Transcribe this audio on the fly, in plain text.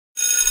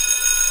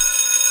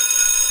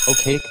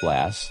Okay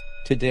class,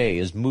 today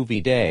is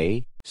movie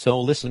day,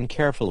 so listen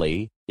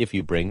carefully. If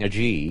you bring a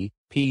G,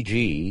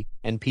 PG,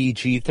 and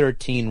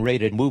PG-13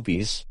 rated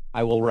movies,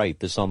 I will write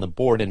this on the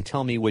board and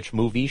tell me which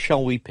movie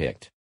shall we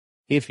pick.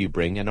 If you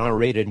bring an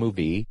R-rated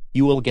movie,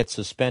 you will get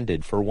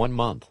suspended for 1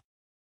 month.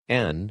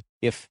 And,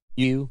 if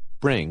you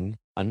bring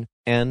an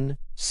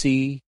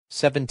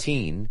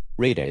NC-17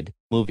 rated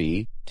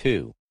movie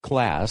to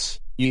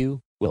class, you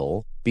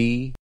will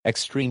be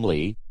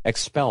extremely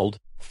expelled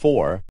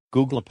for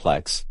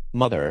Googleplex,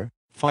 mother,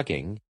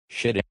 fucking,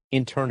 shit,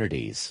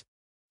 eternities.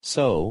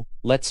 So,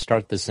 let's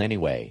start this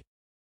anyway.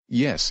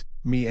 Yes,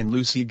 me and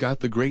Lucy got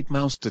The Great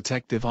Mouse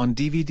Detective on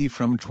DVD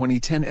from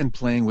 2010 and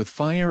Playing with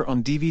Fire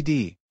on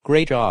DVD.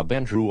 Great job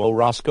Andrew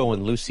Orozco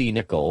and Lucy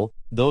Nickel.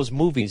 Those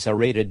movies are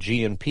rated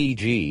G and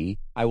PG.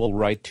 I will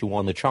write 2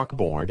 on the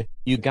chalkboard.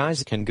 You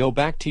guys can go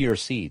back to your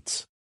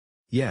seats.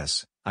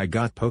 Yes, I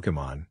got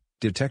Pokemon,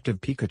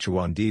 Detective Pikachu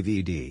on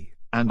DVD.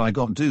 And I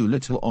got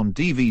Doolittle on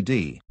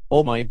DVD.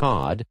 Oh my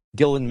god,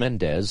 Dylan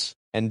Mendez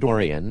and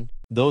Dorian,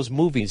 those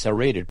movies are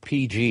rated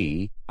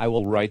PG. I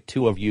will write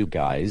 2 of you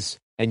guys,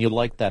 and you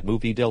like that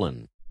movie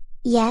Dylan?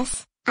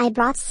 Yes, I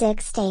brought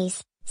 6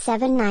 Days,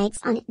 7 Nights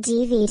on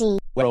DVD.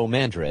 Well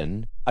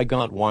Mandarin, I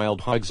got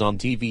Wild Hogs on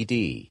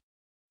DVD.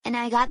 And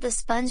I got the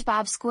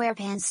SpongeBob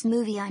SquarePants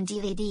movie on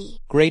DVD.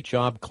 Great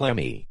job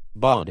Clemmy,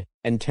 Bud,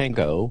 and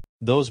Tango,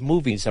 those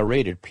movies are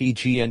rated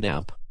PG and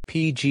up,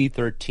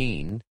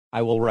 PG-13.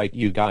 I will write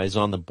you guys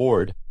on the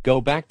board. Go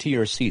back to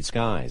your seats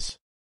guys.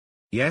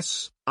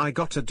 Yes, I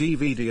got a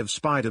DVD of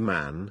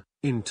Spider-Man,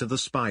 Into the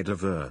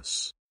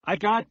Spider-Verse. I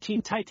got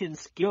Teen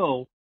Titans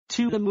Go!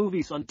 2 the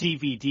movies on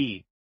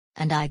DVD.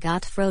 And I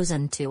got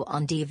Frozen 2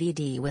 on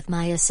DVD with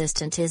my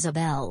assistant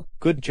Isabel.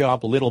 Good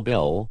job Little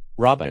Bill,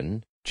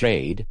 Robin,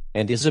 Jade,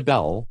 and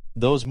Isabel.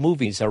 Those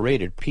movies are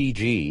rated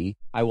PG.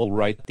 I will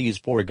write these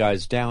 4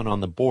 guys down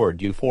on the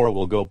board. You 4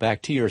 will go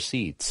back to your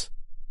seats.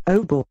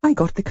 Oh boy, I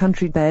got The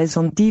Country Bears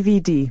on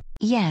DVD.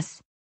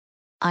 Yes.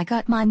 I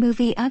got my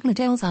movie Ugly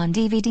Dolls on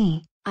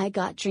DVD. I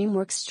got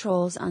DreamWorks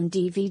Trolls on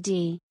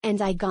DVD.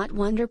 And I got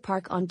Wonder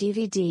Park on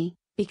DVD,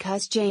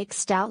 because Jake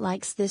Stout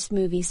likes this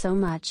movie so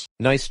much.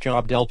 Nice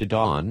job Delta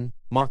Dawn,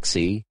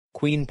 Moxie,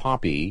 Queen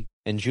Poppy,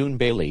 and June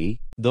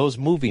Bailey. Those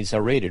movies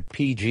are rated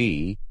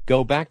PG.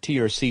 Go back to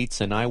your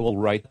seats and I will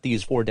write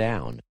these 4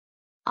 down.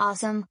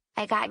 Awesome,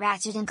 I got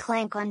Ratchet and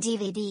Clank on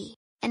DVD.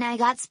 And I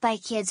got Spy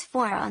Kids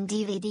 4 on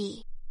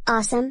DVD.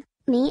 Awesome,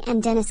 me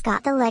and Dennis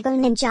got the Lego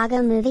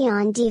Ninjago movie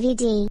on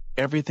DVD.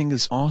 Everything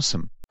is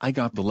awesome. I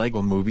got the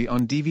Lego movie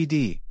on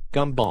DVD.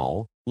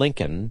 Gumball,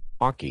 Lincoln,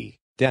 Aki,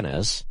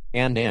 Dennis,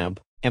 and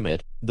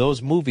Emmett,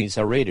 those movies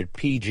are rated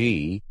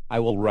PG. I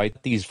will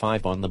write these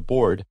 5 on the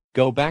board.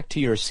 Go back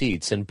to your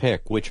seats and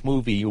pick which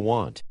movie you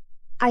want.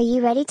 Are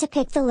you ready to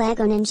pick the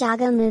Lego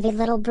Ninjago movie,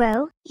 little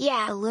bro?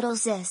 Yeah, little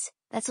sis,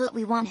 that's what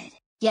we wanted.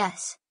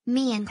 Yes,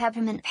 me and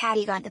Peppermint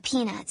Patty got the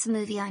Peanuts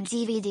movie on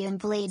DVD and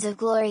Blades of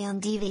Glory on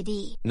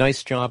DVD.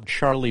 Nice job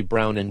Charlie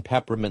Brown and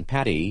Peppermint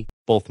Patty.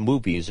 Both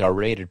movies are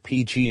rated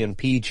PG and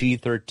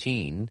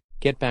PG-13.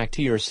 Get back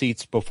to your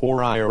seats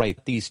before I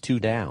write these 2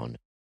 down.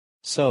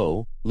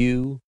 So,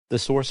 you, the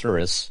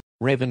Sorceress,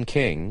 Raven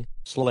King,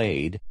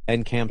 Slade,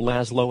 and Camp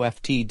Lazlo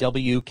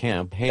FTW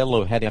Camp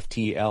Halo Head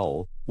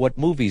FTL, what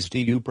movies do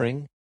you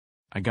bring?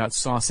 I got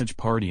Sausage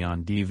Party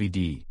on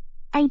DVD.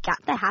 I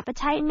got The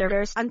Appetite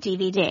Murders on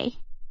DVD.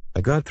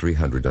 I got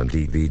 300 on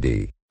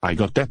DVD. I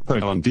got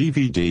Deathbird on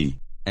DVD.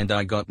 And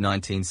I got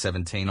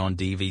 1917 on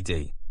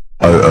DVD.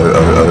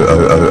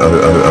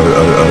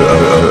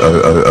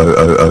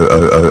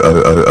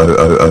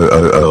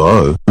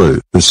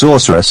 The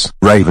Sorceress,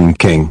 Raven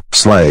King,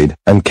 Slade,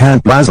 and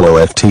Camp Lazlo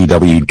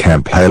FTW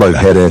Camp Halo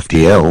Head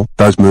FTL,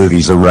 those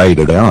movies are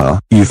rated R.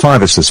 You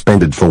 5 are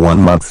suspended for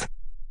 1 month.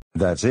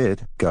 That's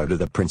it. Go to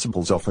the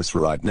principal's office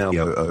right now.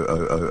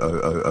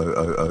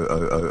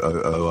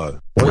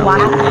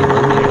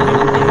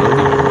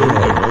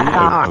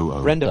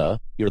 Brenda,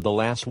 you're the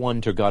last one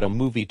to got a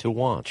movie to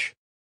watch.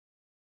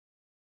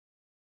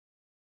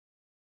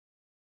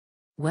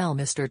 Well,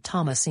 Mr.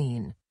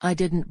 Thomasine, I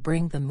didn't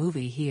bring the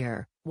movie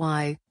here.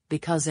 Why?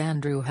 Because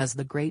Andrew has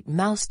The Great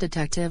Mouse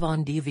Detective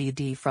on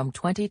DVD from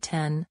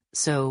 2010,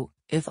 so,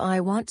 if I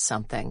want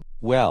something.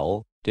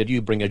 Well, did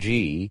you bring a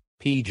G,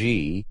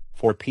 PG,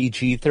 for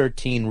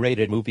PG-13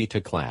 rated movie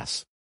to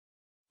class?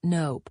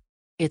 Nope.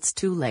 It's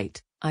too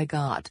late. I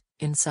got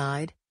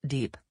Inside,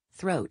 Deep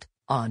Throat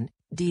on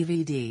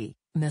DVD,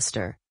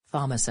 Mr.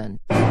 Thomason.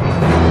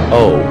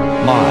 Oh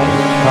my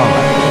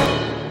god.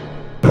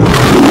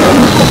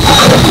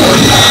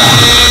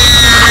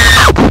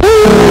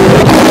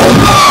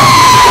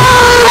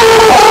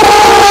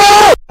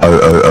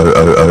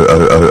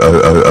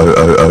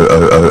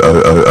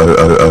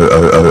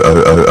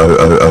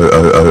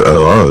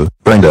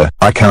 Brenda,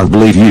 I can't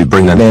believe you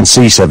bring an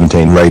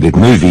NC-17 rated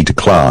movie to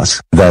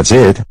class. That's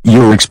it,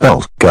 you're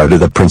expelled. Go to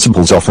the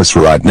principal's office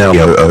right now.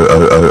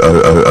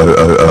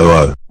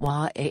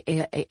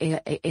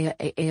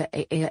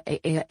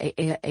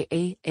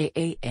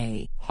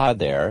 Hi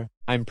there,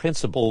 I'm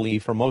Principal Lee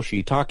from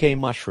Oshitake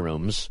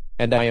Mushrooms,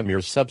 and I am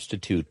your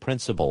substitute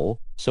principal.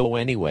 So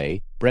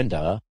anyway,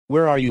 Brenda,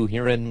 where are you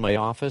here in my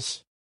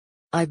office?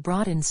 I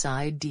brought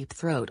Inside Deep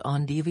Throat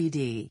on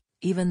DVD,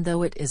 even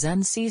though it is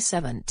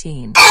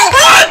NC-17.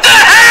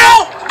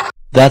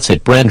 That's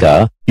it,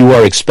 Brenda, you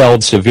are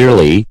expelled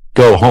severely.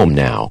 Go home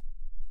now.